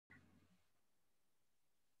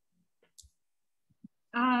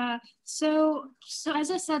So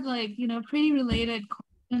as I said, like, pretty related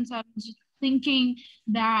questions. I was just thinking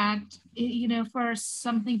that, for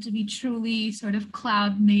something to be truly sort of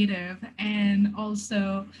cloud native and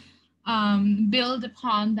also build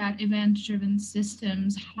upon that event-driven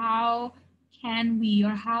systems, how can we, or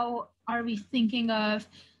how are we thinking of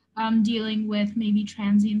dealing with maybe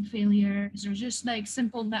transient failures or just like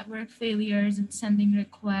simple network failures and sending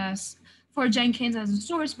requests for Jenkins as a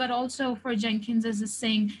source, but also for Jenkins as a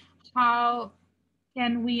sink? How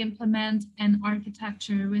can we implement an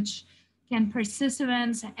architecture which can persist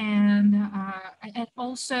events and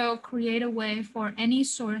also create a way for any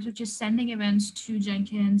source which is sending events to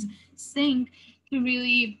Jenkins sync to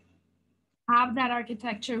really have that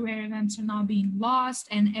architecture where events are not being lost,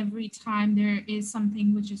 and every time there is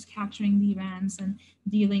something which is capturing the events and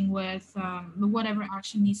dealing with whatever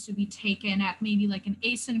action needs to be taken at maybe like an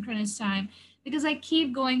asynchronous time. Because I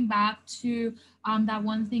keep going back to that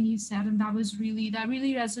one thing you said, and that really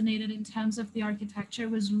resonated in terms of the architecture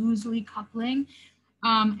was loosely coupling.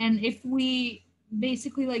 And if we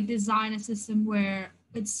basically like design a system where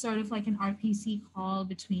it's sort of like an RPC call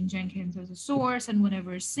between Jenkins as a source and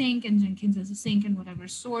whatever sync, and Jenkins as a sync and whatever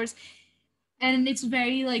source, and it's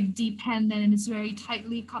very like dependent and it's very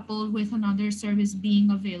tightly coupled with another service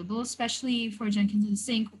being available, especially for Jenkins as a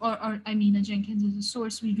sync, or I mean a Jenkins as a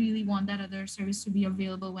source. We really want that other service to be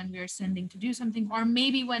available when we're sending to do something, or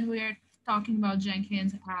maybe when we're talking about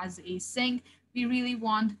Jenkins as a sync, we really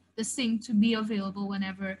want the sync to be available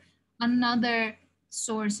whenever another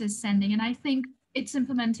source is sending. And I think its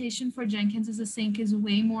implementation for Jenkins as a sync is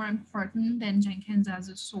way more important than Jenkins as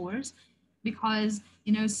a source, because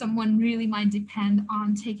someone really might depend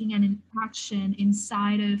on taking an action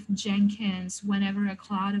inside of Jenkins whenever a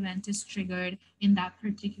cloud event is triggered in that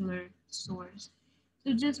particular source.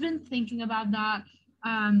 So just been thinking about that.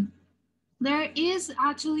 There is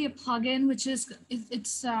actually a plugin which is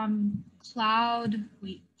it's cloud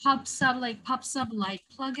wait PubSub Lite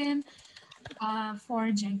plugin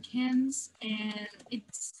for Jenkins, and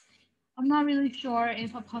it's I'm not really sure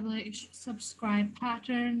if a publish subscribe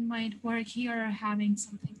pattern might work here, or having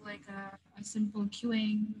something like a simple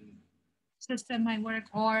queuing system might work,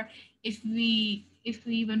 or if we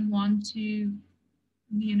even want to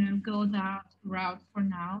go that route for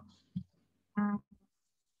now. Uh,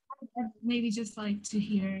 I'd maybe just like to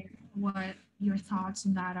hear what your thoughts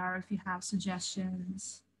on that are, if you have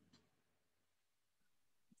suggestions.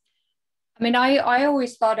 I mean, I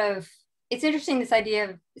always thought of, it's interesting, this idea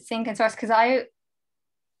of sync and source, because I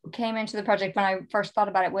came into the project when I first thought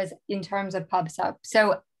about it was in terms of PubSub.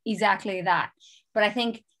 So exactly that. But I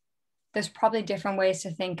think there's probably different ways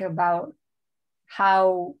to think about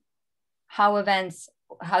how events,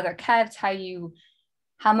 how they're kept,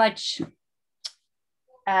 how much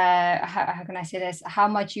how can I say this? How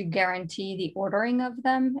much you guarantee the ordering of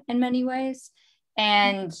them in many ways,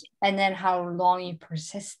 and then how long you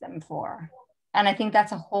persist them for. And I think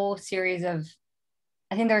that's a whole series of.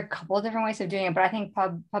 I think there are a couple of different ways of doing it, but I think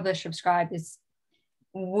publish subscribe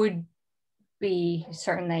would be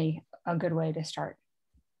certainly a good way to start.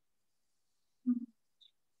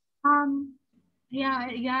 Um,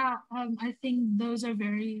 yeah. I think those are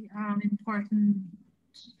very important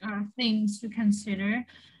things to consider.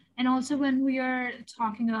 And also when we are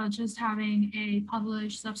talking about just having a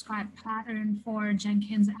publish subscribe pattern for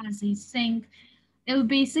Jenkins as a sync, it'll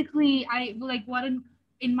basically, I like what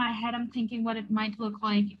in my head, I'm thinking what it might look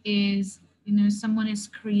like is, someone is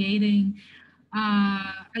creating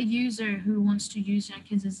a user who wants to use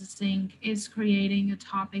Jenkins as a sync is creating a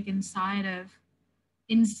topic inside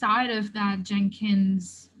of that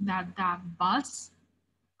Jenkins, that bus,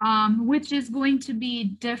 which is going to be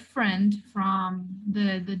different from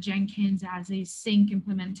the Jenkins as a sync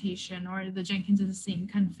implementation or the Jenkins as a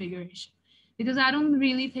sync configuration. Because I don't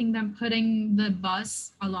really think them putting the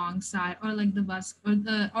bus alongside, or like the bus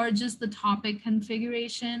or just the topic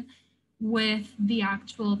configuration with the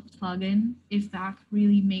actual plugin, if that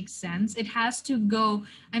really makes sense. It has to go,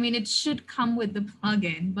 I mean, it should come with the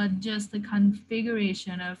plugin, but just the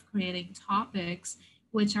configuration of creating topics,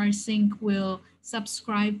 which our sync will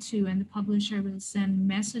subscribe to and the publisher will send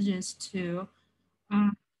messages to.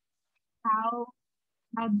 Uh, how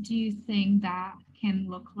how do you think that can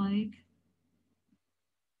look like?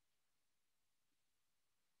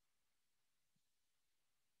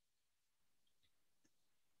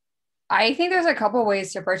 I think there's a couple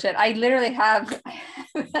ways to approach it. I literally have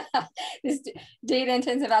this data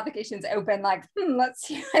intensive applications open, like, let's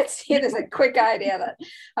see if there's a quick idea that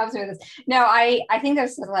helps me with this. No, I think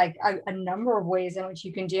there's like a number of ways in which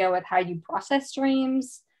you can deal with how you process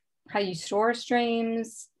streams, how you store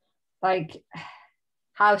streams. Like,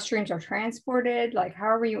 how streams are transported, like how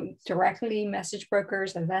are you directly message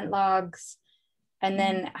brokers, event logs, and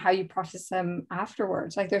then how you process them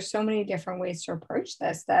afterwards. Like there's so many different ways to approach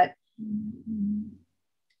this that,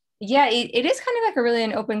 yeah, it is kind of like a really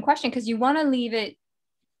an open question, because you want to leave it,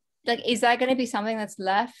 like, is that going to be something that's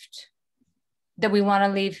left that we want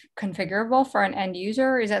to leave configurable for an end user?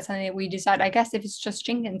 Or is that something that we decide? I guess if it's just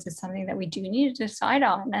Jenkins, it's something that we do need to decide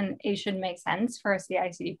on, and it should make sense for a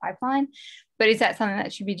CI/CD pipeline. But is that something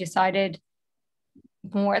that should be decided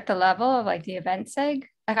more at the level of like the event SIG?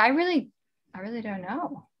 Like I really don't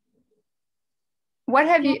know. What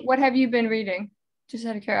have you been reading? Just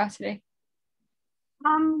out of curiosity.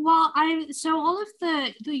 Well, so all of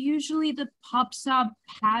the usually the pops up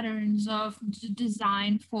patterns of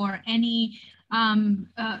design for any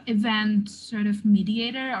event sort of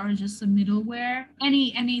mediator or just a middleware,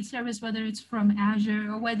 any service, whether it's from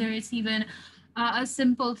Azure or whether it's even a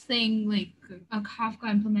simple thing like a Kafka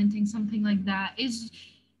implementing something like that, is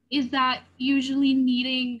that usually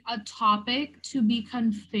needing a topic to be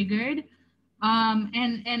configured,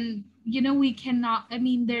 and we cannot, I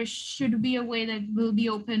mean, there should be a way that will be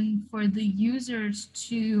open for the users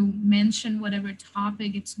to mention whatever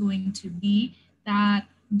topic it's going to be that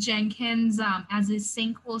Jenkins as a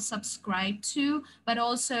sync will subscribe to, but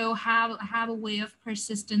also have a way of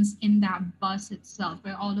persistence in that bus itself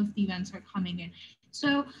where all of the events are coming in.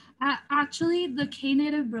 So actually the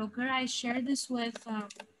Knative broker, I shared this with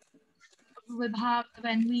how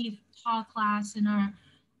when we taught class in our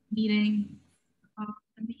meeting.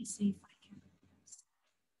 Let me see if I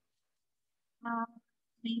can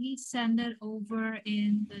maybe send it over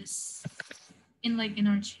in this, in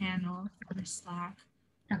our channel or Slack.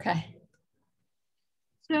 Okay.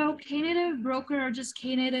 So Knative broker or just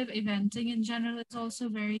Knative eventing in general is also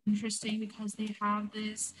very interesting because they have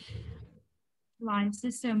this live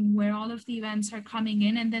system where all of the events are coming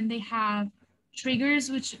in, and then they have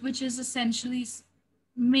triggers, which is essentially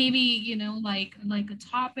maybe like a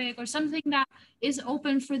topic or something that is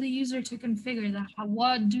open for the user to configure that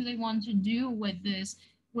what do they want to do with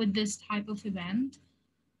this type of event.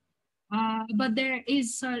 But there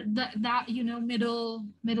is that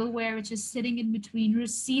middleware which is sitting in between,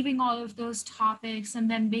 receiving all of those topics,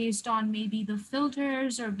 and then based on maybe the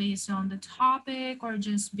filters or based on the topic or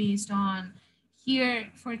just based on here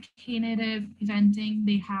for Knative eventing,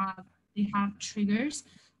 they have triggers,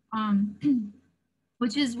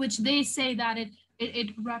 which they say that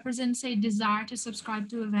it represents a desire to subscribe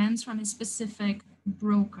to events from a specific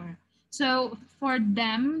broker. So for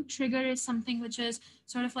them, trigger is something which is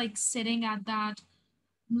sort of like sitting at that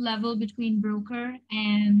level between broker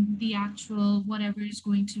and the actual whatever is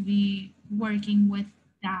going to be working with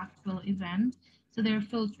the actual event. So they're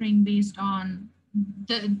filtering based on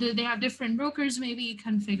they have different brokers maybe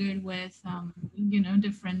configured with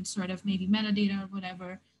different sort of maybe metadata or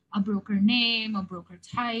whatever, a broker name, a broker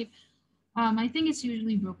type. I think it's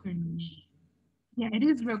usually broker name. Yeah, it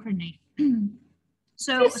is broker name.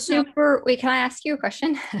 Wait, can I ask you a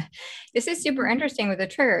question? This is super interesting with the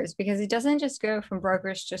triggers because it doesn't just go from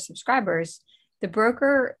brokers to subscribers. The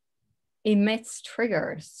broker emits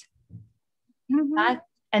triggers. Mm-hmm.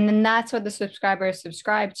 And then that's what the subscribers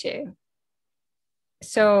subscribe to.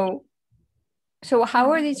 So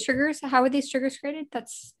how are these triggers? How are these triggers created?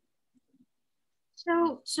 That's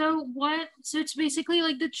so it's basically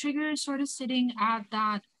like the trigger is sort of sitting at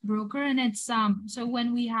that broker, and it's so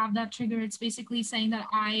when we have that trigger, it's basically saying that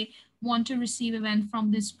I want to receive event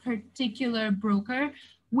from this particular broker,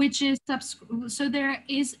 which is so there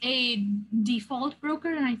is a default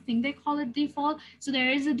broker, and I think they call it default. So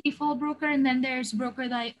there is a default broker, and then there's broker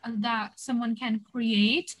that someone can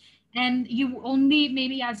create, and you only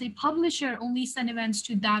maybe as a publisher only send events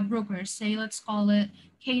to that broker. Say let's call it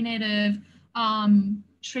Knative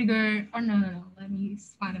trigger, or no, let me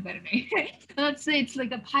find a better name. Let's say it's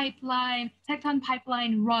like a pipeline, Tecton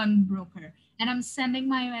pipeline run broker, and I'm sending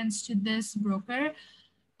my events to this broker.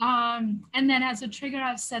 And then as a trigger,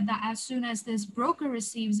 I've said that as soon as this broker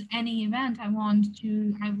receives any event, I want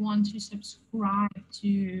to subscribe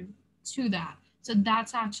to that. So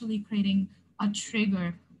that's actually creating a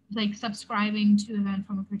trigger, like subscribing to event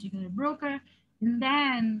from a particular broker. And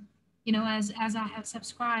then, as I have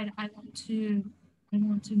subscribed, I want to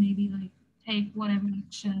maybe like take whatever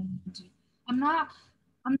action. I'm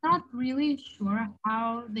not really sure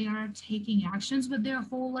how they are taking actions, but their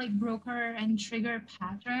whole like broker and trigger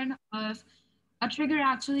pattern of a trigger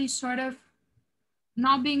actually sort of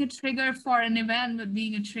not being a trigger for an event, but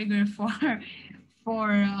being a trigger for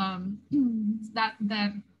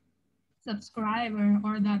that subscriber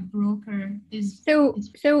or that broker is so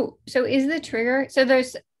is the trigger, so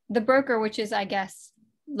there's the broker, which is I guess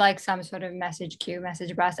like some sort of message queue,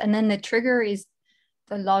 message bus, and then the trigger is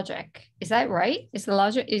the logic. Is that right? Is the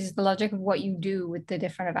logic of what you do with the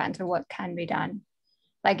different events or what can be done?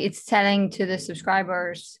 Like it's telling to the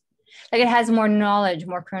subscribers, like it has more knowledge,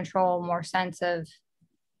 more control, more sense of,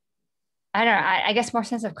 I don't know, I guess more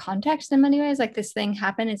sense of context in many ways. Like this thing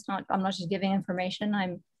happened. I'm not just giving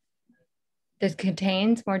information. This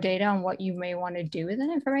contains more data on what you may want to do with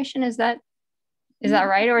that information. Is that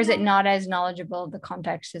right? Or is it not as knowledgeable of the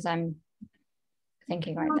context as I'm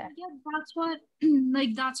thinking right there? Yeah, that's what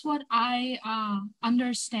that's what I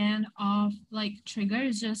understand of like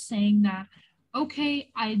triggers, just saying that, okay,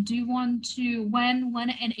 I do want to, when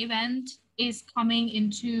an event is coming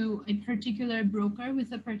into a particular broker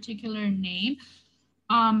with a particular name,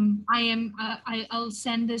 I'll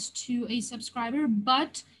send this to a subscriber,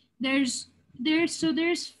 but there's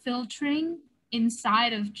there's filtering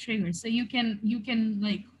inside of triggers, so you can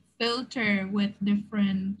like filter with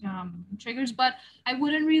different triggers, but I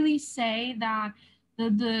wouldn't really say that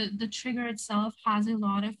the trigger itself has a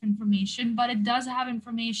lot of information, but it does have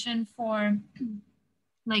information for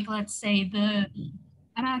like, let's say the,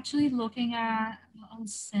 I'm actually looking at, I'll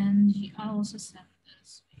also send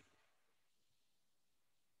this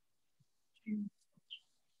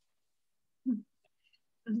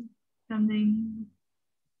something,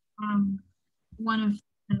 um one of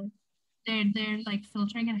the, they're like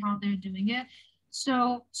filtering and how they're doing it.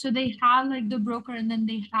 So they have like the broker, and then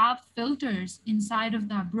they have filters inside of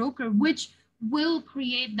that broker, which will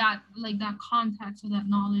create that like that context or that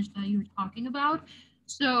knowledge that you're talking about.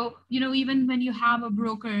 So even when you have a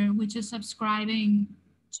broker which is subscribing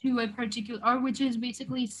to a particular, or which is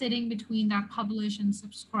basically sitting between that publish and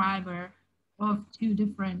subscriber of two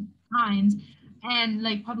different kinds, and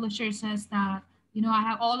like publisher says that, I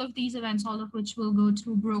have all of these events, all of which will go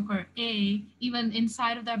to broker A. Even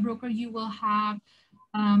inside of that broker, you will have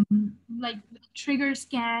um, like trigger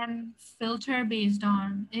scan filter based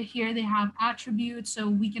on, here they have attributes. So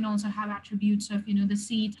we can also have attributes of, the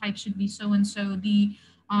C type should be so and so, the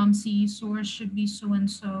C source should be so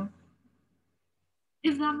and so.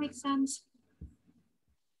 If that makes sense.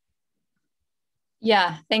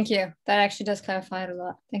 Yeah, thank you. That actually does clarify it a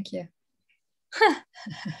lot. Thank you.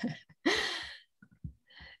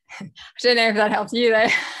 I don't know if that helps you though.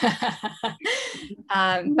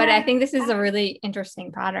 But I think this is a really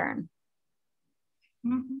interesting pattern.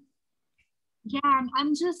 Mm-hmm. Yeah,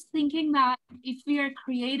 I'm just thinking that if we are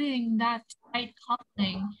creating that tight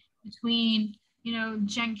coupling between,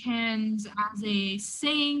 Jenkins as a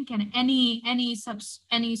sync and any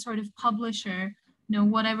sort of publisher,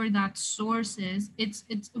 whatever that source is, it's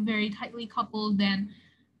very tightly coupled. Then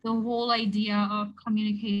the whole idea of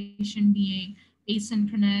communication being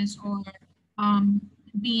asynchronous or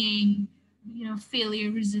being,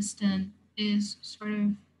 failure resistant is sort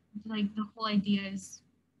of like the whole idea is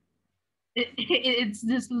it's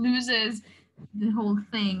just loses the whole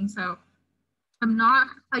thing. So I'm not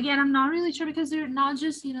really sure, because they're not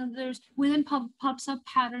just, there's within pub sub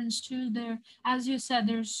patterns too. There, as you said,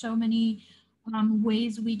 there's so many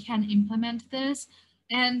ways we can implement this.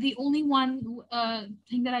 And the only one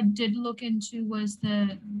thing that I did look into was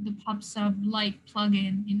the pub sub light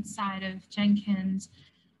plugin inside of Jenkins,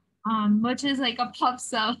 which is like a pub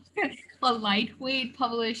sub, a lightweight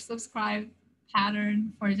publish subscribe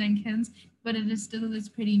pattern for Jenkins, but it is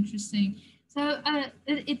pretty interesting. So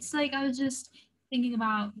it's like I was just thinking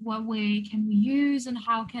about what way can we use and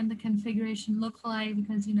how can the configuration look like,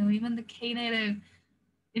 because even the Knative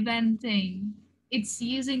eventing, it's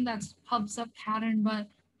using that pub sub pattern, but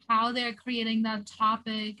how they're creating that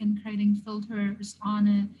topic and creating filters on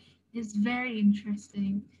it is very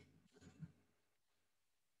interesting.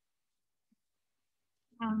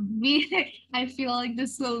 I feel like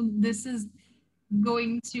this is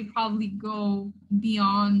going to probably go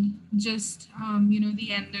beyond just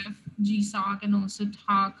the end of GSoC, and also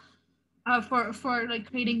talk for like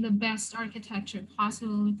creating the best architecture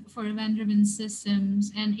possible for event-driven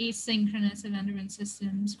systems and asynchronous event-driven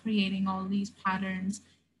systems, creating all these patterns.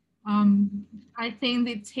 I think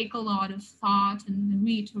they take a lot of thought and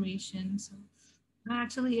reiteration. So I'm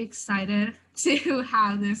actually excited to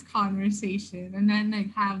have this conversation, and then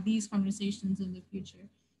like have these conversations in the future,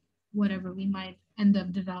 whatever we might end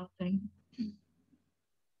up developing.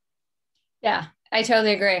 Yeah, I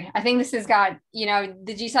totally agree. I think this has got, the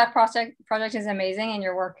GSoC project is amazing and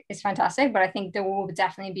your work is fantastic, but I think there will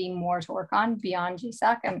definitely be more to work on beyond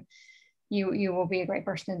GSoC, and you will be a great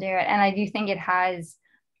person to do it. And I do think it has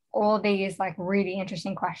all these like really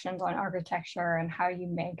interesting questions on architecture and how you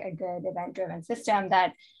make a good event-driven system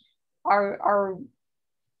that are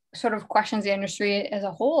sort of questions the industry as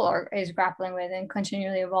a whole is grappling with and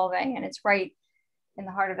continually evolving. And it's right in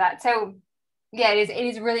the heart of that. So yeah, it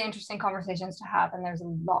is really interesting conversations to have, and there's a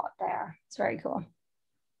lot there. It's very cool.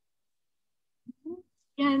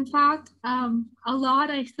 Yeah, in fact, a lot,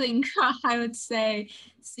 I think, I would say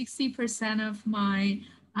 60% of my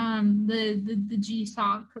the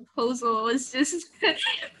GSoC proposal is just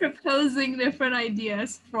proposing different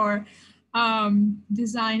ideas for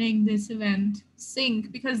designing this event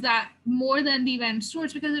sync, because that more than the event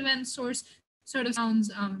source, because event source sort of sounds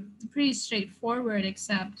pretty straightforward,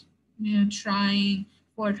 except trying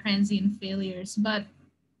for transient failures. But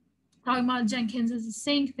talking about Jenkins as a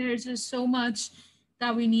sync, there's just so much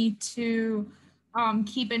that we need to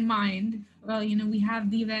keep in mind. Well, we have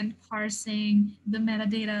the event parsing, the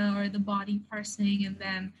metadata or the body parsing, and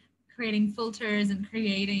then creating filters and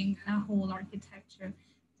creating a whole architecture.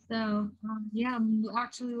 So yeah, I'm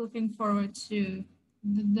actually looking forward to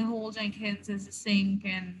the whole Jenkins as a sync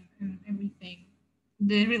and everything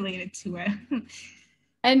related to it.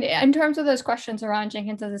 And in terms of those questions around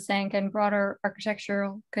Jenkins as a sync and broader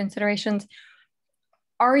architectural considerations,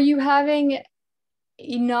 are you having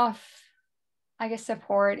enough, I guess,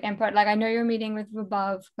 support, input? Like, I know you're meeting with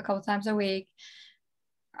Above a couple times a week.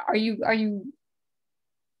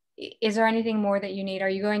 Is there anything more that you need? Are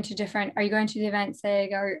you going to the event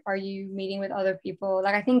SIG? Are you meeting with other people?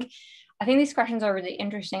 Like, I think these questions are really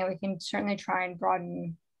interesting. We can certainly try and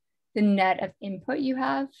broaden the net of input you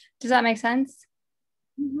have. Does that make sense?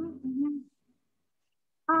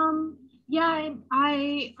 Yeah,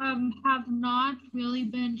 I have not really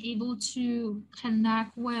been able to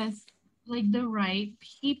connect with like the right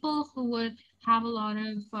people who would have a lot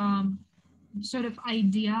of sort of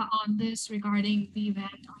idea on this regarding the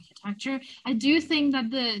event architecture. I do think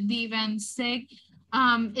that the event SIG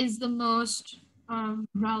is the most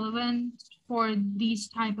relevant for these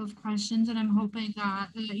type of questions, and I'm hoping that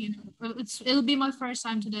it'll be my first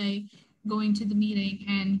time today going to the meeting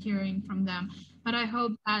and hearing from them. But I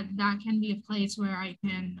hope that that can be a place where I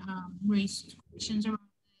can raise questions around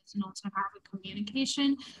this and also have a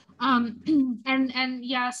communication. And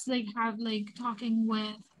yes, like have like talking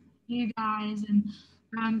with you guys, and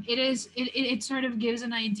it sort of gives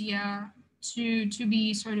an idea to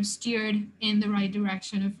be sort of steered in the right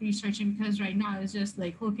direction of researching, because right now it's just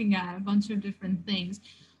like looking at a bunch of different things.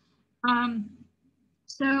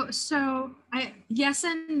 So I yes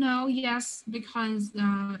and no. Yes, because there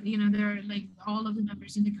are like all of the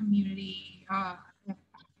members in the community are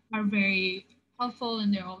very helpful,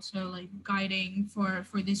 and they're also like guiding for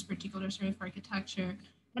this particular sort of architecture.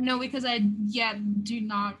 But no, because I yet do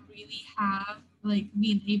not really have like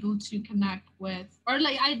being able to connect with, or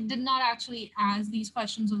like I did not actually ask these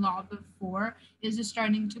questions a lot before. Is just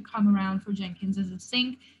starting to come around for Jenkins as a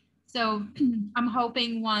sync. So I'm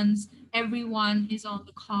hoping once everyone is on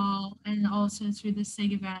the call and also through the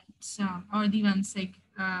SIG events or the event SIG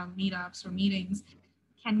meetups or meetings,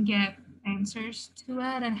 can get answers to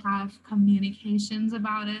it and have communications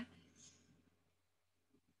about it.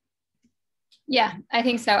 Yeah, I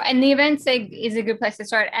think so. And the event SIG is a good place to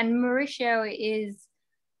start. And Mauricio is,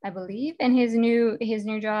 I believe, in his new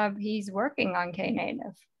job, he's working on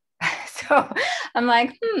Knative. So I'm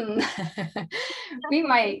like, we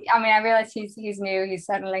might. I mean, I realize he's new, he's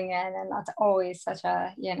settling in, and that's always such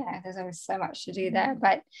a, there's always so much to do there.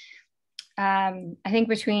 But I think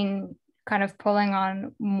between kind of pulling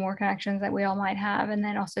on more connections that we all might have, and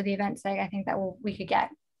then also the event SIG, I think that we could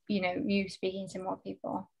get, you speaking to more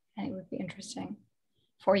people, and it would be interesting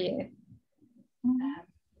for you.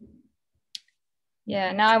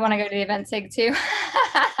 Yeah, now I want to go to the event SIG too.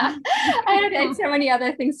 I had so many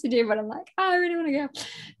other things to do, but I'm like, oh, I really want to go.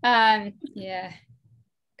 Yeah,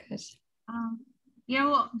 good. Yeah,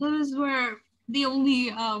 well, those were the only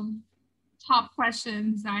top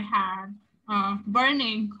questions I had,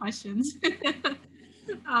 burning questions.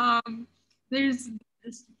 There's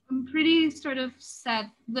I'm pretty sort of set.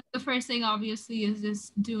 The first thing obviously is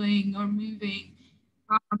just doing or moving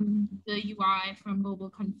the UI from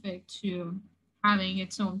mobile config to having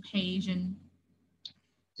its own page. And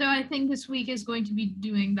so I think this week is going to be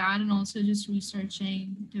doing that, and also just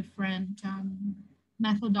researching different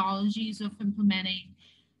methodologies of implementing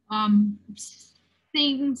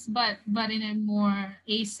things, but in a more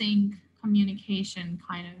async communication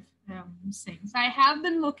kind of things. I have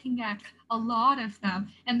been looking at a lot of them,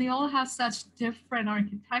 and they all have such different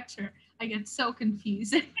architecture. I get so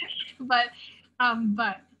confused, but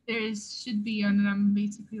there should be, and I'm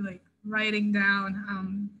basically like writing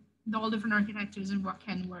down all different architectures and what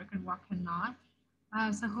can work and what cannot.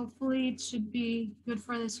 So hopefully it should be good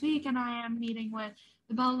for this week. And I am meeting with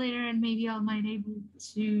about later, and maybe I might able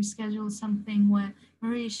to schedule something with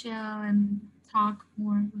Mauricio and talk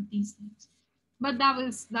more with these things. But that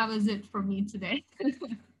was it for me today.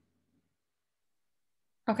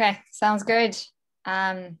 Okay, sounds good.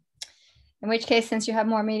 In which case, since you have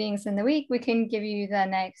more meetings in the week, we can give you the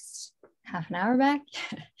next half an hour back.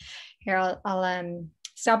 Here, I'll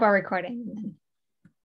stop our recording.